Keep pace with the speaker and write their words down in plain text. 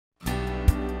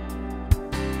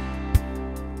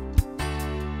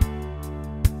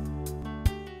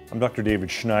I'm Dr. David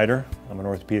Schneider. I'm an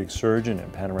orthopedic surgeon at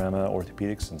Panorama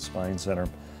Orthopedics Spine Center.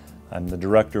 I'm the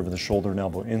director of the Shoulder and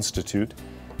Elbow Institute,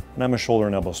 and I'm a shoulder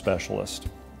and elbow specialist.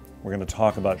 We're going to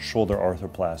talk about shoulder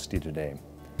arthroplasty today.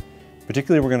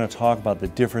 Particularly, we're going to talk about the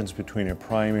difference between a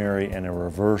primary and a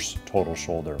reverse total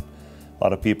shoulder. A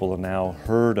lot of people have now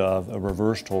heard of a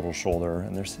reverse total shoulder,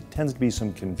 and there tends to be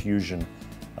some confusion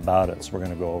about it, so we're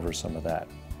going to go over some of that.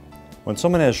 When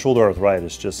someone has shoulder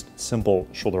arthritis, just simple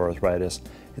shoulder arthritis,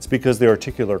 it's because the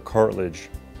articular cartilage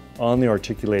on the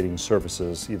articulating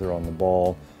surfaces, either on the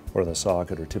ball or the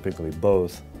socket, or typically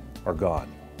both, are gone.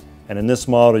 And in this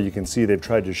model, you can see they've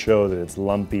tried to show that it's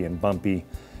lumpy and bumpy,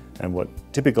 and what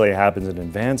typically happens in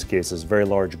advanced cases, very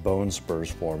large bone spurs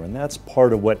form, and that's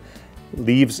part of what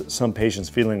leaves some patients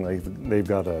feeling like they've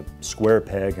got a square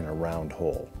peg in a round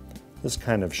hole. This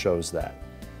kind of shows that.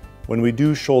 When we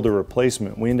do shoulder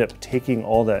replacement, we end up taking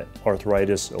all that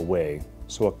arthritis away.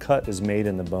 So a cut is made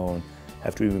in the bone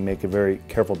after we make a very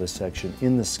careful dissection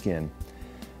in the skin.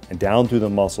 And down through the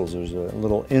muscles, there's a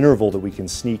little interval that we can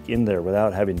sneak in there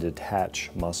without having to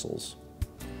detach muscles.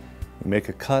 We make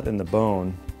a cut in the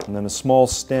bone, and then a small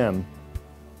stem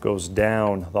goes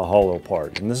down the hollow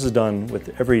part. And this is done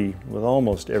with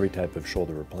almost every type of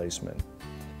shoulder replacement.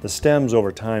 The stems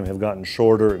over time have gotten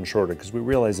shorter and shorter because we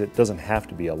realize it doesn't have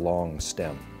to be a long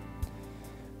stem.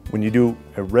 When you do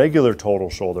a regular total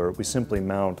shoulder, we simply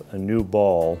mount a new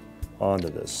ball onto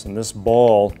this. And this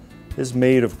ball is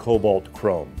made of cobalt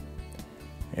chrome.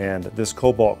 And this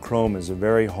cobalt chrome is a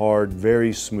very hard,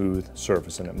 very smooth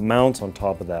surface, and it mounts on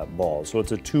top of that ball. So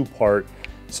it's a two-part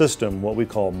system, what we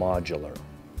call modular.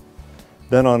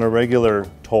 Then on a regular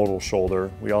total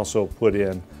shoulder, we also put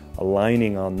in a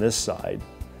lining on this side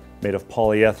made of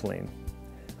polyethylene.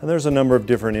 And there's a number of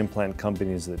different implant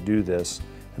companies that do this,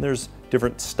 and there's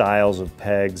different styles of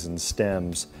pegs and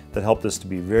stems that help this to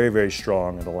be very, very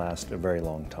strong and to last a very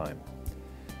long time.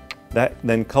 That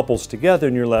then couples together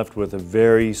and you're left with a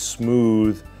very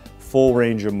smooth, full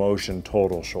range of motion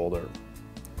total shoulder.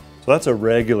 So that's a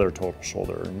regular total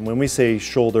shoulder. And when we say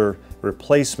shoulder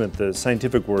replacement, the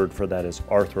scientific word for that is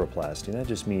arthroplasty, and that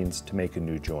just means to make a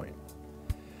new joint.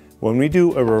 When we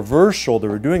do a reverse shoulder,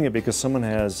 we're doing it because someone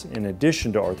has, in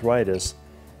addition to arthritis,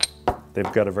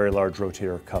 they've got a very large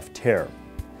rotator cuff tear.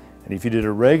 And if you did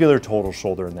a regular total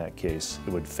shoulder in that case,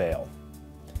 it would fail.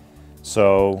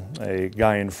 So a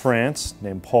guy in France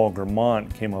named Paul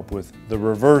Gramont came up with the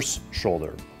reverse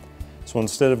shoulder. So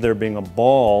instead of there being a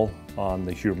ball on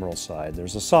the humeral side,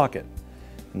 there's a socket.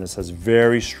 And this has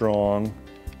very strong,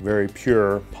 very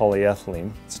pure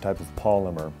polyethylene. It's a type of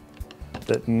polymer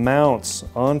that mounts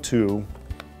onto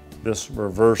this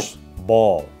reverse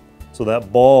ball. So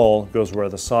that ball goes where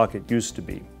the socket used to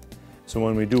be. So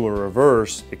when we do a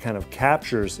reverse, it kind of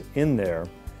captures in there,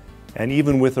 and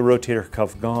even with the rotator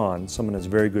cuff gone, someone has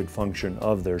very good function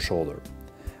of their shoulder.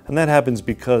 And that happens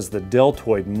because the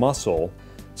deltoid muscle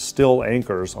still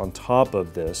anchors on top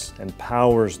of this and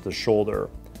powers the shoulder.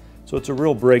 So it's a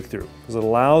real breakthrough because it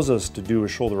allows us to do a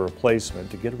shoulder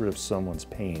replacement to get rid of someone's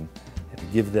pain and to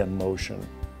give them motion.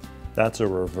 That's a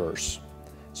reverse.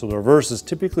 So the reverse is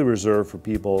typically reserved for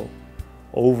people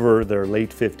over their late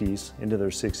 50s, into their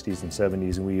 60s and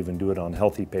 70s, and we even do it on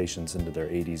healthy patients into their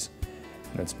 80s.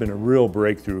 And it's been a real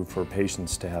breakthrough for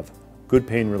patients to have good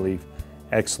pain relief,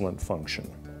 excellent function.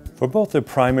 For both a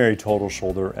primary total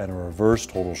shoulder and a reverse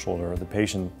total shoulder, the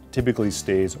patient typically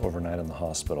stays overnight in the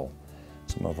hospital.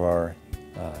 Some of our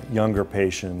younger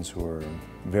patients who are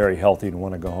very healthy and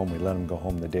want to go home, we let them go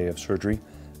home the day of surgery.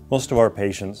 Most of our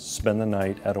patients spend the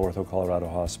night at Ortho Colorado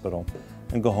Hospital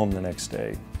and go home the next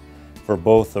day. For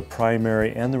both the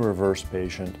primary and the reverse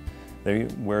patient, they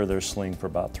wear their sling for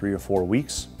about 3 or 4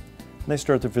 weeks, and they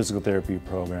start their physical therapy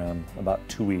program about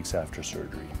 2 weeks after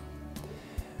surgery.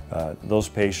 Those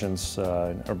patients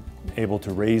are able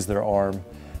to raise their arm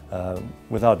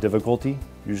without difficulty,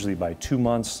 usually by 2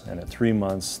 months, and at 3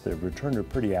 months they've returned to a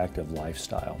pretty active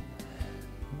lifestyle.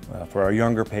 For our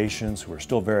younger patients who are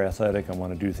still very athletic and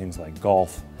want to do things like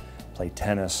golf, play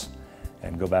tennis,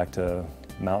 and go back to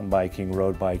mountain biking,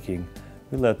 road biking,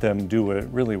 we let them do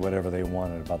really whatever they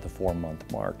want at about the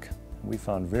 4-month mark. We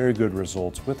found very good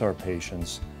results with our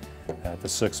patients at the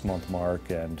 6-month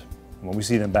mark, and when we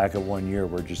see them back at 1 year,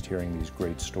 we're just hearing these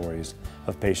great stories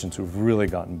of patients who've really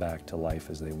gotten back to life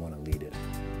as they want to lead it.